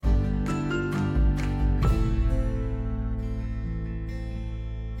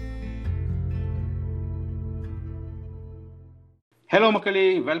Hello மக்களே,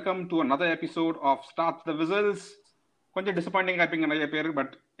 welcome to another episode of Start the Whistles. கொஞ்சம் டிசப்பாயிண்டிங்காக இருப்பீங்க நிறைய பேர்,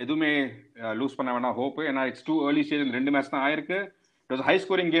 பட் எதுவுமே லூஸ் பண்ண வேணாம் ஹோப். ஏன்னா it's too early stage, 2 match தான் ஆயிருக்கு. It was high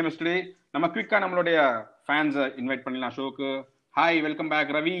scoring game yesterday. நம்ம குவிக்காக நம்மளுடைய ஃபேன்ஸை இன்வைட் பண்ணலாம் ஷோக்கு. Hi, welcome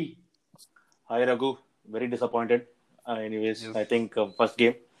back Ravi. Hi Raghu, very disappointed. Anyways, yes. I think first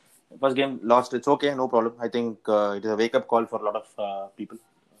game lost. It's okay, no problem. I think it is a wake-up call for a lot of people.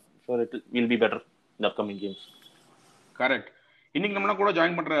 So it will be better in the upcoming games. Correct. இன்னைக்கு நம்ம கூட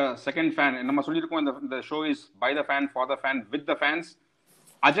join பண்ற second fan, நம்ம சொல்லியிருக்கோம் இந்த show is by the fan for the fan with the fans.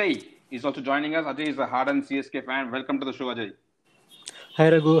 Ajay is also joining us. Ajay is a hardened CSK fan. Welcome to the show Ajay. Hi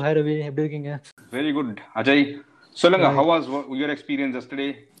Raghu, hi Ravi, எப்படி இருக்கீங்க? Very good Ajay. சொல்லுங்க, how was your experience yesterday?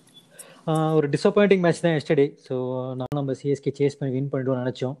 ஒரு disappointing match தான் yesterday. So நம்ம CSK chase பண்ணி win பண்ணிட்டோம்னு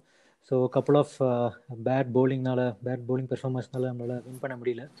நினச்சோம். So couple of bad bowling பெர்ஃபார்மன்ஸ்னால நம்மளால் win பண்ண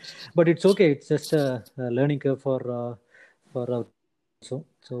முடியல. But it's okay, it's just learning curve for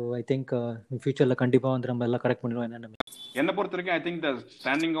so I think ஃபியூச்சரில் கண்டிப்பாக வந்து நம்ம எல்லாம் கரெக்ட் பண்ணிடுவோம். என்னை பொறுத்த வரைக்கும் ஐ think the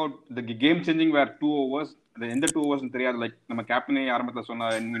standing out the game changing where 2 overs. எந்த 2 overs தெரியாது. லைக் நம்ம கேப்டனே ஆரம்பத்தில்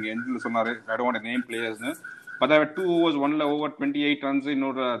சொன்னார், எண்டில் சொன்னார், I don't want to name பிளேயர்ஸ்னு. But there were 2 overs, one over 28 runs,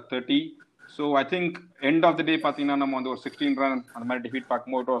 இன்னொரு 30. So I think end of the day பார்த்தீங்கன்னா நம்ம வந்து ஒரு 16 run அந்த மாதிரி டிஃபீட்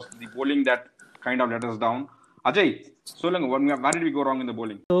பார்க்கும்போது it was the bowling that kind of let us down. Ajay சொல்லுங்க, where did we go wrong in the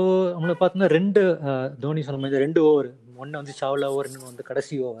bowling? So நம்மளை பார்த்தோன்னா 2 தோனி சொன்ன மாதிரி 2 ஓவர், ஒன்று வந்து சாவ்லா ஓவர், இன்னொன்று வந்து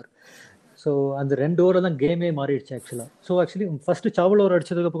கடைசி ஓவர். ஸோ அந்த 2 ஓவரில் தான் கேமே மாறிடுச்சு ஆக்சுவலாக. ஸோ ஆக்சுவலி ஃபஸ்ட்டு சாவல் ஓவர்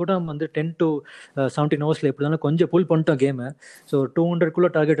அடிச்சதுக்கு கூட நம்ம வந்து 10 to 17 ஓவர்ஸில் எப்படி தானே கொஞ்சம் புல் பண்ணிட்டோம் கேமை. ஸோ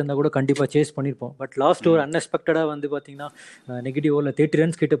 200 டார்கெட் இருந்தால் கூட கண்டிப்பாக சேஸ் பண்ணியிருப்போம். பட் லாஸ்ட் ஓவர் அன்எக்ஸ்பெக்டடாக வந்து பார்த்தீங்கன்னா நெகட்டிவ் ஓவரில் 30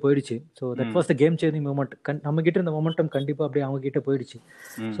 runs கிட்ட போயிடுச்சு. So that was the game changing moment. நம்ம கிட்ட இந்த மொமெண்டம் கண்டிப்பாக அப்படியே அவங்க கிட்ட போயிடுச்சு.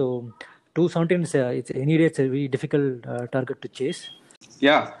 So 217 it's any day it's very difficult target to chase.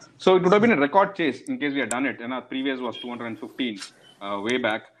 Yeah, so it would have been a record chase in case we had done it. And our previous was 215 way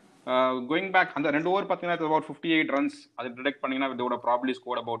back. Going back, அந்த 2 over பார்த்தீங்கன்னா about 58 runs. அது detect பண்ணிங்கன்னா they would have probably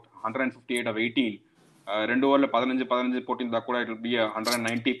scored about 158 of 18. 2 ஓவரில் 15 போட்டிருந்தா கூட it will be a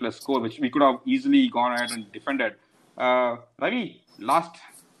 190 plus score which we could have easily gone ahead and defended. Ravi, last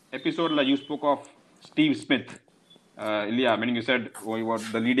episode you spoke of Steve Smith. இல்லையா, meaning you said he was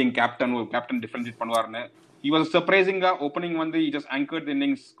the leading captain, differentiate பண்ணுவார்னு. He was surprising opening வந்து he just anchored the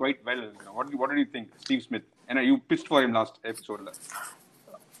innings quite well. What did you think Steve Smith? And you pitched for him last episode.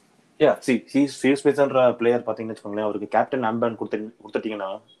 Yeah, see, Steve Smith என்ற player பார்த்தீங்கன்னு வச்சுக்கோங்களேன், அவருக்கு captain ஆம்பேண்ட் கொடுத்துட்டீங்கன்னா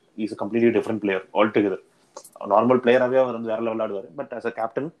is completely different player all together. Normal பிளேயராகவே அவர் வந்து வேற level விளையாடுவார். But as a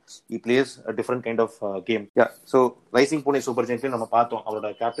captain he plays a different kind of game. Yeah, so rising Pune super ஜெயின்ட்ல நம்ம பார்த்தோம் அவரோட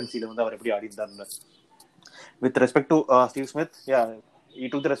கேப்டன்சில வந்து அவர் எப்படி ஆடி இருந்தாருன்னு. With respect to Steve Smith, yeah, he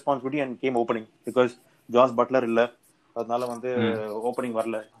took the responsibility and came opening because Jos Buttler இல்ல, அதனால வந்து opening வர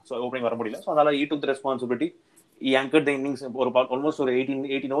முடியல. ஸோ அதனால he took the responsibility. He anchored the innings ஒரு almost ஒரு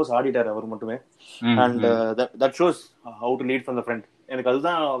 18 hours ஆடிட்டார் அவர் மட்டுமே. And that shows how to lead from the front. எனக்கு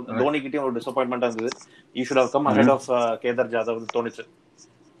அதுதான் தோனி கிட்டே ஒரு டிசப்பாயின்மெண்டா இருந்தது. He should have come ahead of Kedar Jadhav தோனிச்சு.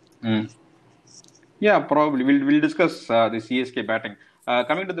 Yeah, probably we'll discuss the CSK batting.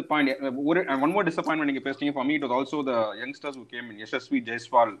 Coming to the point, one more disappointment நீங்க பேசுறீங்க. For me it was also the youngsters who came in. Yashasvi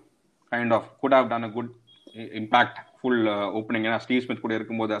Jaiswal kind of could have done a good impactful opening. ஏன்னா Steve Smith கூட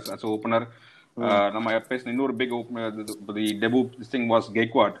இருக்கும்போது as opener நம்ம பேசின இன்னொரு big opener, the debut this thing was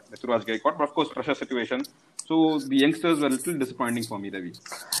Gaikwad, Ruturaj Gaikwad, but of course pressure situation, so the youngsters were a little disappointing for me, Ravi.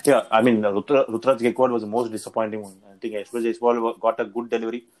 Yeah, I mean Ruturaj Gaikwad was the most disappointing one. I think Yashasvi Jaiswal got a good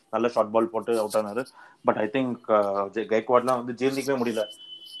delivery, நல்ல short ball போட்டு out ஆனாரு. But I think Gaikwadலாம் வந்து ஜீர்ணிக்கவே முடியல.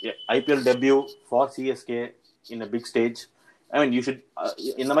 IPL debut for CSK in a big stage. I mean you should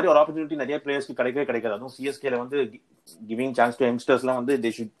இந்த மாதிரி ஒரு opportunity நிறைய பிளேயர்ஸ்க்கு கிடைக்காது. அதுவும் CSKல வந்து giving chance to youngstersலாம் வந்து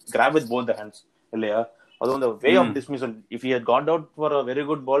they should grab with both the hands இல்லையா. அதுவும் the way of dismissal, if he had got out for a very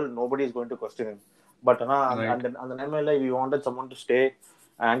good ball nobody is going to question him. But அந்த நேரத்துல we wanted someone to stay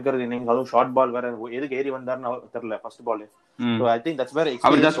anchor the innings. அதுவும் short ball வேற எதுக்கு ஏறி வந்தாருன்னு தெரியல first ball. So I think that's where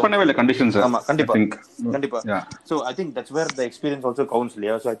our just பண்ணவே இல்ல கண்டிஷன்ஸ். ஆமா கண்டிப்பா. So I think that's where the experience also counts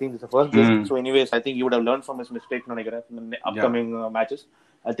here. So I think it's the first game. So anyways I think he would have learned from his mistake நினைக்கிறேன் in the upcoming matches.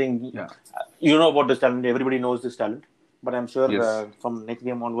 I think you know about this talent, everybody knows this talent, but I'm sure from next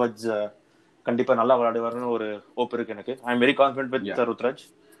game onwards கண்டிப்பா நல்லா விளையாடுவார்னு ஒரு hope இருக்கு எனக்கு. I'm very confident with Ruturaj.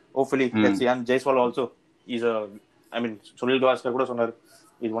 Hopefully let's see. And Jaiswal also is Sunil Gavaskar கூட சொன்னார்,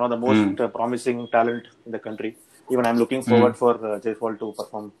 is one of the most promising talent in the country. Even I'm looking forward for Jaiswal to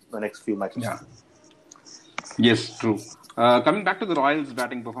perform the next few matches. Yes, true. Coming back to the Royals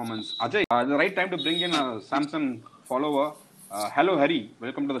batting performance, Ajay, the right time to bring in a Samson follower. Hello Hari,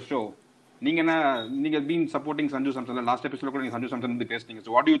 welcome to the show. நீங்க been supporting Sanju Samson. Last episode கூட நீங்க Sanju Samson பத்தி பேசுனீங்க.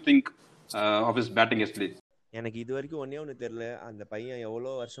 So what do you think of his batting yesterday? எனக்கு இது வரைக்கும் ஒன்னே ஒன்று தெரியல, அந்த பையன்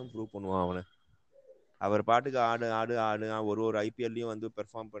எவ்வளோ வருஷம் ப்ரூவ் பண்ணுவான் அவனை. அவர் பாட்டுக்கு ஆடு ஆடு ஆடு ஒரு ஐபிஎல்லையும் வந்து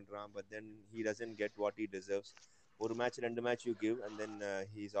பெர்ஃபார்ம் பண்ணுறான். But then he doesn't get what he deserves. ஒரு match 2 match you give and then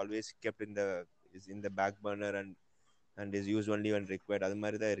he is always kept in the back burner and is use only one required. அது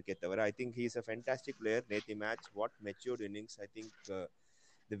மாதிரி தான் இருக்கே தவிர I think he is a fantastic player. நேத்தி match what matured innings. I think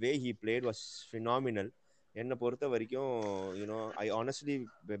the way he played was phenomenal. என்னை பொறுத்த வரைக்கும் you know I honestly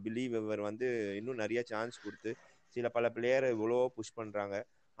believe இவர் வந்து இன்னும் நிறைய சான்ஸ் கொடுத்து, பல பிளேயரை இவ்வளோ புஷ் பண்ணுறாங்க,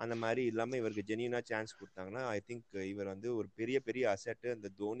 அந்த மாதிரி இல்லாமல் இவருக்கு ஜெனியூனாக சான்ஸ் கொடுத்தாங்கன்னா ஐ திங்க் இவர் வந்து ஒரு பெரிய பெரிய அசெட்டு.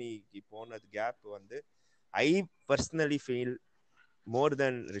 அந்த தோனிக்கு போனது கேப் வந்து I personally feel more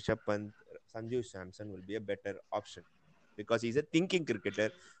then Rishabh Pant, Sanju Samson will be a better option because he's a thinking cricketer.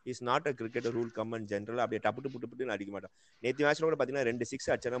 He's not a cricketer who will come and general அப்படியே டப்பு புட்டுன்னு அடிக்க மாட்டான். நேற்று மேட்ச்ல கூட பார்த்தீங்கன்னா 2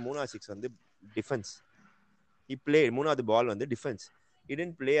 6 அடிச்சானா 3வது 6 வந்து டிஃபென்ஸ். he played 3வது பால் வந்து defence. he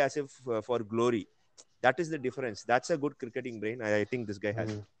didn't play as if for glory. that is the difference. that's a good cricketing brain. I think this guy has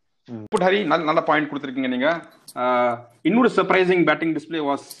it. Put Hari, நல்ல பாயிண்ட் கொடுத்துருக்கீங்க நீங்க. இன்னொரு சர்ப்ரைசிங் பேட்டிங் டிஸ்பிளே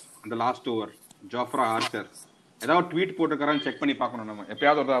வாஸ் அந்த last over. Jofra Archer ஏதாவது tweet போட்டிருக்காரான்னு check பண்ணி பார்க்கணும். நம்ம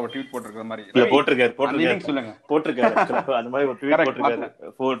எப்பயாவது ஒரு ட்வீட் போட்டிருக்கிற மாதிரி போட்டிருக்காரு அந்த மாதிரி ஒரு ட்வீட் போட்டிருக்காரு.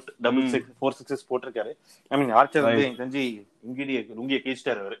 4 6 போட்டிருக்காரு. ஐ மீன் ஆர்ச்சர் வந்து எனக்கு தெரிஞ்சு லுங்கிய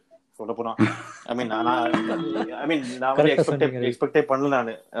கீச்சிட்டாரு அவரு சொல்ல போனா. ஐ மீன் நான் வந்து எக்ஸ்பெக்டே பண்ணல.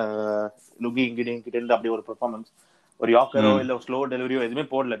 நான் லுங்கி இங்கிடியன் கிட்ட இருந்து அப்படி ஒரு பெர்ஃபார்மன்ஸ், ஒரு யாக்கரோ இல்ல ஸ்லோ டெலிவரியோ எதுவுமே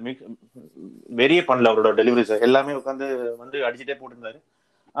போடல. வெரியே பண்ணல அவரோட டெலிவரிஸ். எல்லாமே உட்காந்து வந்து அடிச்சுட்டே போட்டிருந்தாரு.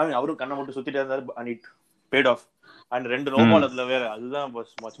 அவரும் கண்ணை மட்டும் சுத்திட்டே இருந்தாரு. And it paid off. And 2 no ball அதுல வேற. அதுதான்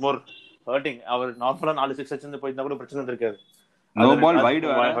மச் மோர் ஹர்ட்டிங். அவர் நார்மலா 4 6 அடிச்சு போயிருந்தா கூட பிரச்சனை இருக்காது.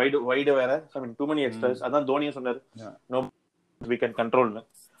 வைடு வேற. ஐ மீன் டூ மெனி எக்ஸ்ட்ராஸ். அதான் தோனியே சொன்னாரு, no we can control.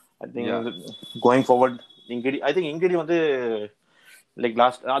 I think going forward I think Ingidi வந்து like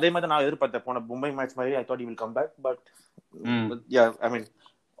last அதே மாதிரி நான் எதிர்பார்த்தேன் போன மும்பை மேட்ச் மாதிரி. I thought he will come back but yeah, I mean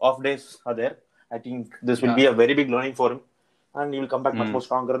off days are there. I think this will be a very big learning for him and he will come back much more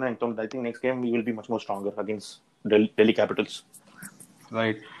stronger than I thought. I think next game he will be much more stronger against Delhi Capitals.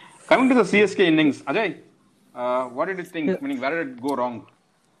 Right. Coming to the CSK innings, Ajay, what did you think? Meaning where did it go wrong?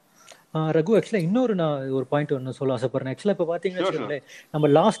 Raghu, ஆக்சுவலாக இன்னொரு நான் ஒரு point ஒன்று சொல்ல ஆசைப்படுறேன். ஆக்சுவலாக இப்போ பார்த்தீங்கன்னா வச்சுக்கோங்களேன், நம்ம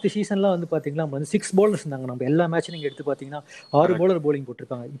லாஸ்ட் சீசன்லாம் வந்து பார்த்தீங்கன்னா நம்ம வந்து 6 bowlers இருந்தாங்க. நம்ம எல்லா மேட்சும் நீங்கள் எடுத்து பார்த்தீங்கன்னா 6 bowler bowling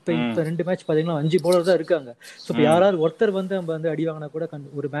போட்டிருப்பாங்க. இப்போ 2 மேட்ச் பார்த்தீங்கன்னா 5 bowler தான் இருக்காங்க. ஸோ இப்போ யாராவது ஒருத்தர் வந்து நம்ம வந்து அடி வாங்கினா கூட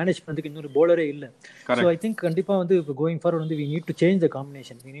ஒரு மேனேஜ் பண்ணுறதுக்கு இன்னொரு bowler இல்லை. ஸோ ஐ திங்க் கண்டிப்பாக வந்து இப்போ கோயிங் ஃபார்வர்ட் வந்து we need to change the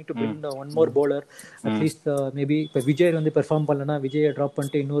combination. We need to build one more bowler. At least maybe இப்போ விஜய் வந்து பெர்ஃபார்ம் பண்ணலன்னா விஜயை ட்ராப்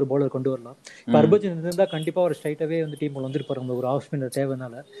பண்ணிட்டு இன்னொரு bowler கொண்டு வரலாம். இப்போ ஹர்பஜன் இருந்தால் கண்டிப்பாக ஒரு ஸ்ட்ரைட்டாகவே வந்து டீம் வந்துருப்பாரு. நம்ம ஒரு ஆஃப் ஸ்பின்னர்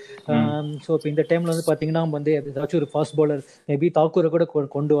தேவைனால. ஸோ இப்போ இந்த டைம்ல வந்து பார்த்தீங்கன்னா வந்து ஏதாச்சும் ஒரு ஃபாஸ்ட் பவுலர் மேபி தாக்கூரை கூட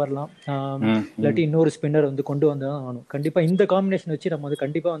கொண்டு வரலாம். இல்லாட்டி இன்னொரு ஸ்பின்னர் வந்து கொண்டு வந்தால் தான் ஆகணும். கண்டிப்பாக இந்த காம்பினேஷன் வச்சு நம்ம வந்து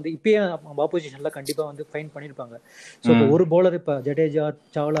கண்டிப்பாக வந்து இப்பயே ஆப்போசிஷன்ல கண்டிப்பாக வந்து ஃபைன் பண்ணியிருப்பாங்க. ஸோ இப்போ ஒரு பவுலர் இப்போ ஜடேஜா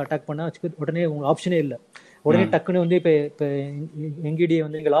சாவ்லா அட்டாக் பண்ணால் உடனே உங்களுக்கு ஆப்ஷனே இல்லை. உடனே டக்குன்னு வந்து இப்போ எங்கிடியை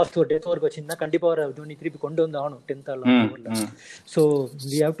வந்து இங்கே லாஸ்ட் ஒரு டெத் ஓவர் வச்சிருந்தா கண்டிப்பாக ஒரு தோனி திருப்பி கொண்டு வந்து ஆகணும் 10th ஓவரில். So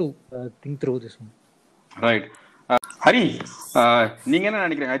we have to think through this one. Right. Hari, நீங்க என்ன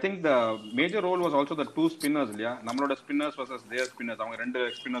நினைக்கிறீங்க? I think the major role was also the 2 spinners இல்லையா? நம்மளோட ஸ்பின்னர்ஸ் வர்சஸ் தேர் ஸ்பின்னர்ஸ். அவங்க 2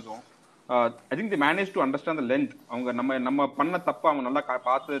 ஸ்பின்னர்ஸும் I think the manage to understand the length. அவங்க நம்ம பண்ண தப்ப அவங்க நல்லா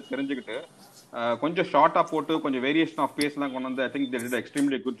பார்த்து தெரிஞ்சுக்கிட்டு கொஞ்சம் ஷார்ட்டா போட்டு கொஞ்சம் வேரியேஷன் ஆஃப் பேஸ் எல்லாம் கொண்டு வந்து I think they did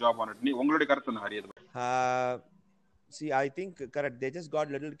extremely good job on it. நீ உங்களுடைய கருத்து என்ன Hari? see I think correct, they just got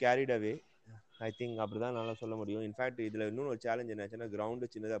little carried away. I think அப்படிதான் நல்லா சொல்ல முடியும். இன்ஃபேக்ட் இதுல இன்னொரு சேலஞ்ச் என்னாச்சுன்னா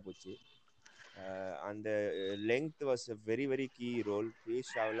கிரவுண்டு சின்னதா போச்சு. And the length was a very very key role. Piyush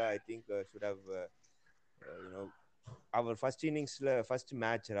Chawla I think should have our first innings first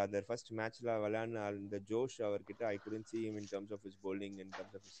match la valana the Josh avarkitta I couldn't see him in terms of his bowling, in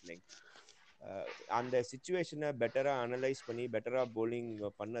terms of his length. And the situation better analyze பண்ணி better bowling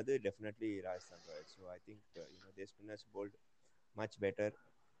பண்ணது definitely Rajasthan Royals. So I think their spinners bowled much better.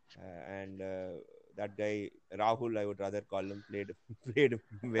 And that guy Rahul, I would rather call him, played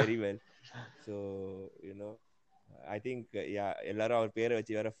very well. So I think எல்லாரும் அவர் பேரை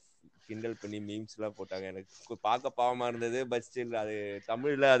வச்சு வேற கிண்டல் பண்ணி memes எல்லாம் போட்டாங்க. எனக்கு பார்க்க பாவமா இருந்தது. பட் ஸ்டில் அது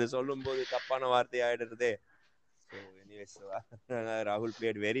தமிழ்ல அது சொல்லும் போது தப்பான வார்த்தை ஆயிடுறதே. So anyways, Rahul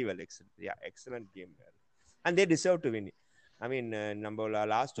played very well. Excellent game. And they deserve to win. I mean நம்ம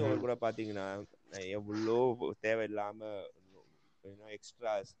லாஸ்ட் ஓவர் கூட பாத்தீங்கன்னா எவ்வளோ தேவையில்லாம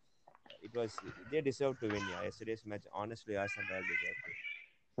extras. It was they deserve to win. Yesterday's match honestly Arsenal deserved to.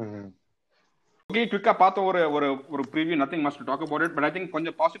 Okay, quickly பார்த்த ஒரு preview, nothing much to talk about it, but I think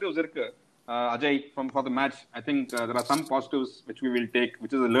கொஞ்சம் positives இருக்கு. Ajay, for the match I think there are some positives which we will take,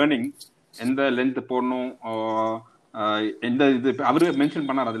 which is a learning. எந்த length போடணும், எந்த இது அவரு mention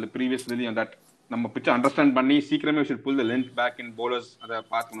பண்ணார் அதுல previously on that நம்ம பிச்சை அண்டர்ஸ்டாண்ட் பண்ணி சீக்கிரமே should pull the length back in bowlers அதை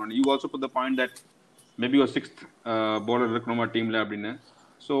பார்க்கணும். You also put the point that maybe ஒரு சிக்ஸ்த் பவுலர் இருக்கணுமா டீம்ல அப்படின்னு.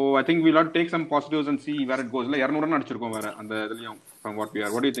 So I think we lot take some positives and see where it goes. இல்லை 200 ரன் அடிச்சிருக்கோம் வேற அந்த இதுலயும் from what we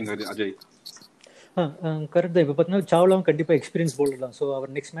are. What do you think Ajay? Correct தான். இப்போ பார்த்தீங்கன்னா சாவ்லாவும் கண்டிப்பாக எக்ஸ்பீரியன்ஸ் போல்டர் தான். ஸோ அவர்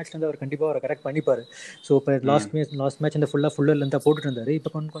நெக்ஸ்ட் மேட்ச்லேருந்து அவர் கண்டிப்பாக அவரை கரெக்ட் பண்ணிப்பார். ஸோ இப்போ லாஸ்ட் மேட்ச் இந்த ஃபுல்லாக லென்த்தாக போட்டுட்டு இருந்தார்.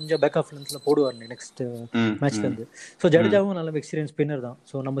 இப்போ கொஞ்சம் பேக் ஆஃப் லென்த்தில் போடுவார் நெக்ஸ்ட் மேட்ச்லேருந்து. ஸோ ஜடேஜாவும் நல்ல எக்ஸ்பீரியன்ஸ் ஸ்பின்னர் தான்.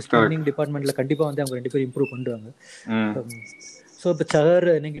 ஸோ நம்ம ஸ்பின்னிங் டிபார்ட்மெண்ட்டில் கண்டிப்பாக வந்து அவங்க 2 பேரும் இம்ப்ரூவ் பண்ணுவாங்க. ஸோ இப்போ சஹர்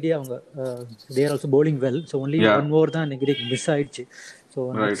நெகிடி அவங்க there also bowling well. So only 1 over தான் நெகிடி மிஸ் ஆயிடுச்சு.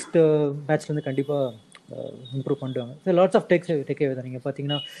 ஸோ நெக்ஸ்ட் மேட்ச்லேருந்து கண்டிப்பாக இம்ப்ரூவ் பண்ணுவாங்க. லாட்ஸ் ஆஃப் டேக் அவே தான். நீங்கள்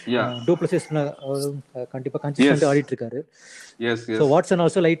பார்த்தீங்கன்னா டூப்ளசிஸ் கண்டிப்பாக கன்சிஸ்டன்ட் ஆடிட்டு இருக்காரு. ஸோ வாட்சன்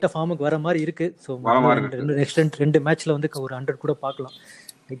ஆல்சோ லைட்டாக ஃபார்முக்கு வர மாதிரி இருக்கு. ஸோ நெக்ஸ்ட் 2 மேட்ச்ல வந்து ஒரு 100 கூட பார்க்கலாம்.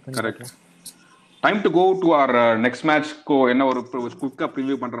 Time to go to our next match. என்ன ஒரு குயிக்கா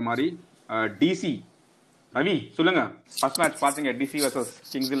ப்ரிவியூ பண்ற மாதிரி டிசி ரவி சொல்லுங்க. ஃபர்ஸ்ட் மேட்ச் பாத்தீங்க டிசி வர்சஸ்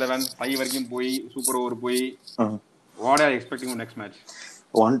கிங்ஸ் 11 5 வரைக்கும் போய் சூப்பர் ஓவர் போய் what are expecting next match?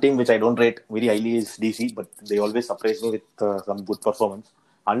 One team which I don't rate very highly is DC, but they always surprise me with some good performance.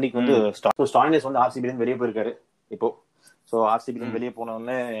 அன்னைக்கு வந்து Stoinis வந்து ஆர்சிபிலேருந்து வெளியே போயிருக்காரு இப்போ. ஸோ ஆர்சிபிலேருந்து வெளியே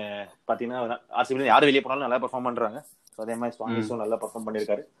போனோடனே பார்த்தீங்கன்னா ஆர்சிபிலேருந்து யாரும் வெளியே போனாலும் நல்லா பெர்ஃபார்ம் பண்ணுறாங்க. ஸோ அதே மாதிரி ஸ்டாயினிஸும் நல்லா பெர்ஃபார்ம்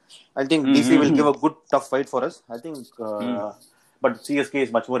பண்ணியிருக்காரு. I think DC will give a good tough fight for us. I think but CSK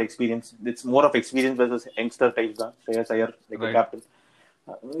is much more experienced. It's more of experience versus youngster type தான். Shreyas Iyer like a captain.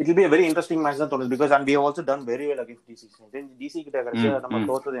 It will be a very interesting match தான் தோணுது. Because and we have also done very well against DC. Then DC கிட்ட கரெக்டா நம்ம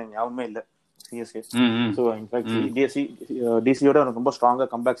தோத்தது ஞாபகமே இல்ல CSK. So in fact DC யோட ரொம்ப ஸ்ட்ராங்கா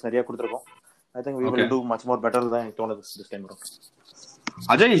கம்பேக்ஸ் நிறைய கொடுத்திருக்கோம். I think we will do much more better than தோணுது this time around.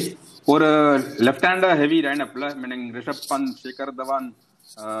 அஜய், ஒரு லெஃப்ட் ஹேண்டர் ஹெவி லைனப்ல மீனிங் ரிஷப் பந்த், சேகர் தவான்,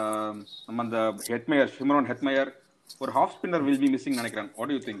 நம்ம அந்த ஹெட்மேயர் சிம்ரான் ஹெட்மேயர், ஒரு half spinner will be missing நினைக்கிறேன். What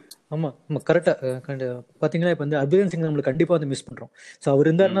do you think? ஆமாம் கரெக்டாக பார்த்தீங்கன்னா இப்போ வந்து அபிரன் சிங் நம்மளுக்கு கண்டிப்பாக வந்து மிஸ் பண்ணுறோம். ஸோ அவர்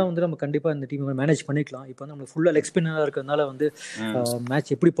இருந்தாருன்னா வந்து நம்ம கண்டிப்பாக இந்த டீம் மேனேஜ் பண்ணிக்கலாம். இப்போ வந்து நம்மளுக்கு ஃபுல்லாக லெக் ஸ்பின்னராக இருக்கிறதுனால வந்து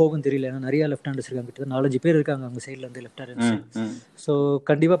மேட்ச் எப்படி போகும்னு தெரியல. ஏன்னா நிறைய லெஃப்ட் ஹேண்டர்ஸ் இருக்காங்க, கிட்ட 4-5 பேர் இருக்காங்க அவங்க சைடில் இருந்து லெஃப்ட் ஹேண்டர்ஸ். ஸோ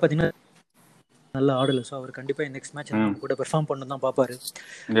கண்டிப்பாக பார்த்தீங்கன்னா நல்லா ஆடலை. ஸோ அவர் கண்டிப்பாக நெக்ஸ்ட் மேட்ச் நம்ம கூட பெர்ஃபார்ம் பண்ண தான் பார்ப்பாரு.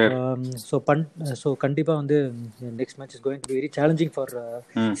 ஸோ கண்டிப்பாக வந்து next match is going to be very challenging for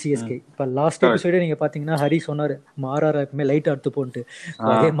CSK. இப்போ லாஸ்ட் எபிசோடே நீங்கள் பார்த்தீங்கன்னா ஹரி சொன்னார் மாறாரா எப்பவுமே லைட்டாக எடுத்து போன்ட்டு.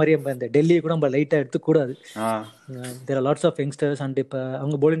 அதே மாதிரி நம்ம இந்த டெல்லியை கூட நம்ம லைட்டாக எடுத்துக்கூடாது. There are lots of youngsters. And இப்போ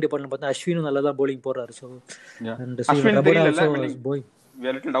அவங்க bowling டிபார்ட்மெண்ட் பார்த்தா அஸ்வினும் நல்லா தான் bowling போடுறாரு. ஸோ அண்ட் போய் we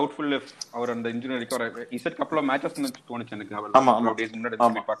are a little doubtful if அவர் அந்த injury recover. He said couple of matches ன்னு தோணுச்சு எனக்கு couple of days முன்னாடி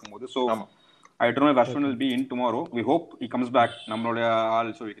பார்க்கும்போது. So I don't know if Ashwin will be in tomorrow. We hope he comes back. நம்மளோட ஆள்,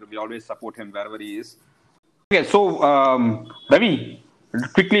 so we always support him wherever he is. Okay, so Ravi,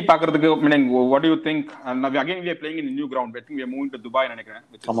 quickly பார்க்கிறதுக்கு meaning what do you think? And again we are playing in a new ground. I think we are moving to Dubai நினைக்கிறேன்.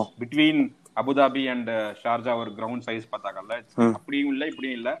 Between Abu Dhabi and Sharjah ஒரு ground size பார்த்தாக்கல்ல அப்படியும் இல்லை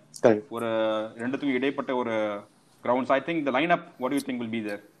இப்படியும் இல்லை, ஒரு ரெண்டுத்துக்கும் இடைப்பட்ட ஒரு grounds. I think the lineup, what do you think will be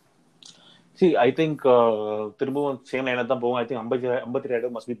there? See, I think திரும்பவும் சேம் லைனப் தான் போகும். I think Ambati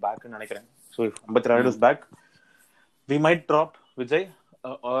Rayudu must be back ன்னு நினைக்கிறேன். So if Ambati Rayudu is back, we might drop Vijay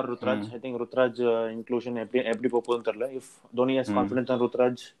or Rutraj. I think Rutraj inclusion எப்படி போகுதுன்னு தெரியல. If Dhoni has confidence on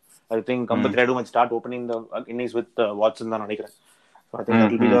Rutraj, I think Ambati Rayudu might start opening the innings with Watson தான் நினைக்கிறேன். So I think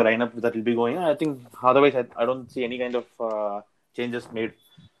that will be the lineup that will be going. I think otherwise I don't see any kind of changes made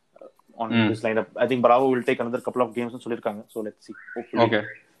on this lineup. I think Bravo will take another couple of games ன்னு சொல்லிருக்காங்க. So let's see. Hopefully. Okay.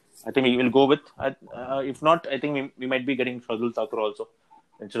 I think we will go with if not, I think we might be getting Fazul Thakur also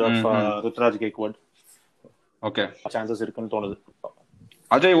instead of Rutraj Gaikwad. Okay, chances இருக்குன்னு தோணுது.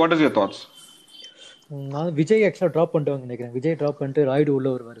 Ajay, what is your thoughts? நான் விஜய் ஆக்சுவலாக drop பண்ணிட்டு நினைக்கிறேன். Vijay drop பண்ணிட்டு ராய்டு உள்ள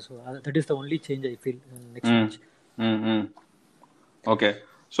வருவார். So that is the only change I feel next match. Okay,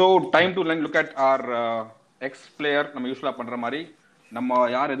 so time to look at our X player. நம்ம யூஸ்வலாக பண்ணுற மாதிரி நம்ம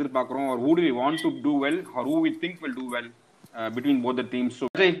யார் எதிர்பார்க்குறோம், or who do we want to do well or who we think will do well between both the teams. So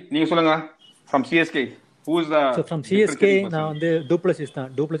Ajay, நீங்க சொல்லுங்க from CSK. Who is the So from CSK நான் வந்து டூப்ளசிஸ் தான்.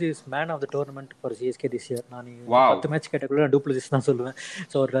 Du Plessis man of the tournament for CSK this year. நான் 10 match கேட்டக்குள்ள du Plessis தான் சொல்லுவேன்.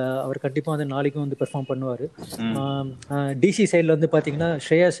 So அவர் கண்டிப்பாக வந்து நாளைக்கும் வந்து பெர்ஃபார்ம் பண்ணுவார். டிசி சைடில் வந்து பார்த்தீங்கன்னா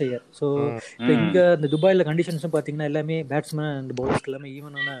ஸ்ரேயாஸ் ஐயர். ஸோ இப்போ இங்கே இந்த துபாயில் கண்டிஷன்ஸும் பார்த்தீங்கன்னா எல்லாமே பேட்ஸ்மேன் அண்ட் பவுலர்ஸ்க்கு எல்லாமே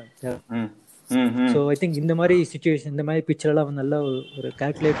ஈவனான. ஸோ ஐ திங்க் இந்த மாதிரி சிச்சுவேஷன், இந்த மாதிரி பிக்சர்லாம் வந்து நல்ல ஒரு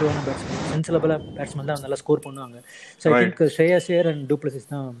கால்குலேட்டிவான பேட்ஸ்மேன், சென்சிபிளாக பேட்ஸ்மேன் தான் நல்லா ஸ்கோர் பண்ணுவாங்க. So I think Shreyas Iyer and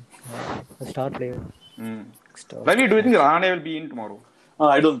du Plessis தான் star player. Ravi, do you think Rahane will be in tomorrow?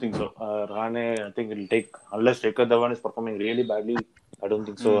 I don't think so. Rahane, I think it will take, unless Shekhar Dhawan is performing really badly, I don't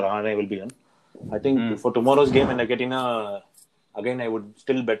think so. Rahane will be in. I think for tomorrow's game in Argentina, again I would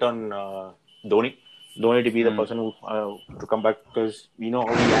still bet on Dhoni to be the person who to come back, because we know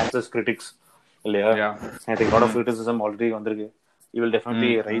how he answers critics. இல்லையா? I think a lot of criticism already வந்திருக்கு. He will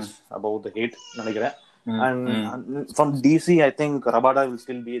definitely rise above the hate நினைக்கிறேன். And from DC I think Rabada will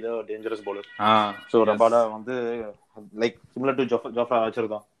still be the dangerous bowler. So Rabada வந்து like similar to Jofra Archer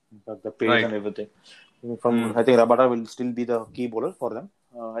தான், the pace and everything. From I think Rabada will still be the key bowler for them.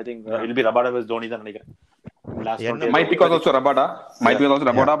 I think it will be Rabada vs Dhoni தான் நினைக்கிறேன். My pick was also Rabada.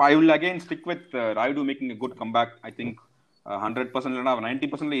 I will again stick with Rayudu making a good comeback. I think 100% இல்லனா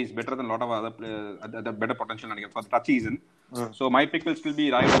 90% is better than a lot of other the better potential நினைக்கிறேன் for the touch season. So my pick will still be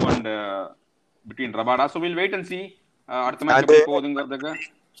Rayudu and between Rabada. So we'll wait and see அடுத்த match எப்படி போகுதுங்கிறதுக்கு.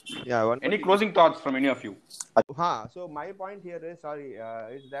 Any closing thoughts from any of you? So my point here is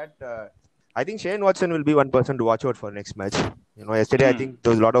that I think Shane Watson will be one person to watch out for next match. Yesterday I think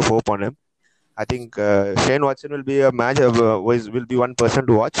there was a lot of hope on him. I think Shane Watson will be a match will be one person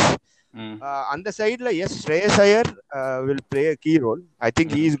to watch. On the side, yes, Shreyas Iyer will play a key role. I think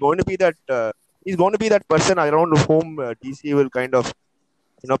he's going to be that person around whom DC will kind of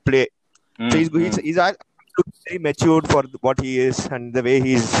play. So he's very matured for what he is and the way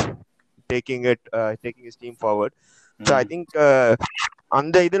he's taking his team forward. So I think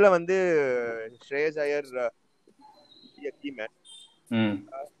அந்த இதுல வந்து Shreyas Iyer a key man.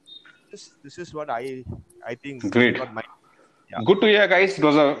 This is what I think. Great. Good to hear, guys. It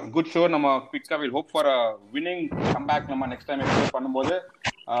was a good show. நம்ம quick-ஆ we'll hope for a winning comeback நம்ம next time episode பண்ணும்போது.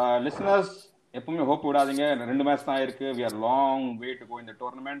 Listeners, எப்பவுமே hope விடாதீங்க. 2 match தான் இருக்கு. We are long way to go in the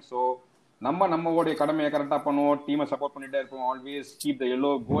tournament. So நம்மளுடைய கடமையை கரெக்டா பண்ணுவோம். டீமை சப்போர்ட் பண்ணிட்டே இருப்போம். Always keep the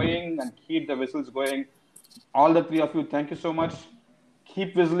yellow going and keep the whistles going. All the 3 of you, thank you so much.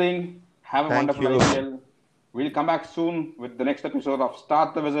 Keep whistling. Have a wonderful IPL. We'll come back soon with the next episode of Start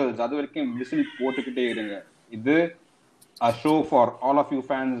the Whistles. அது வரைக்கும் whistle போட்டுக்கிட்டே இருங்க. இது a show for all of you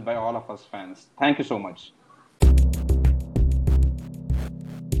fans by all of us fans. Thank you so much.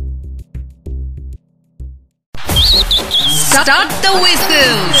 Start the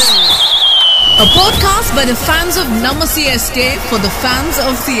Whistles, a podcast by the fans of Nama CSK for the fans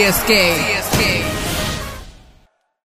of CSK.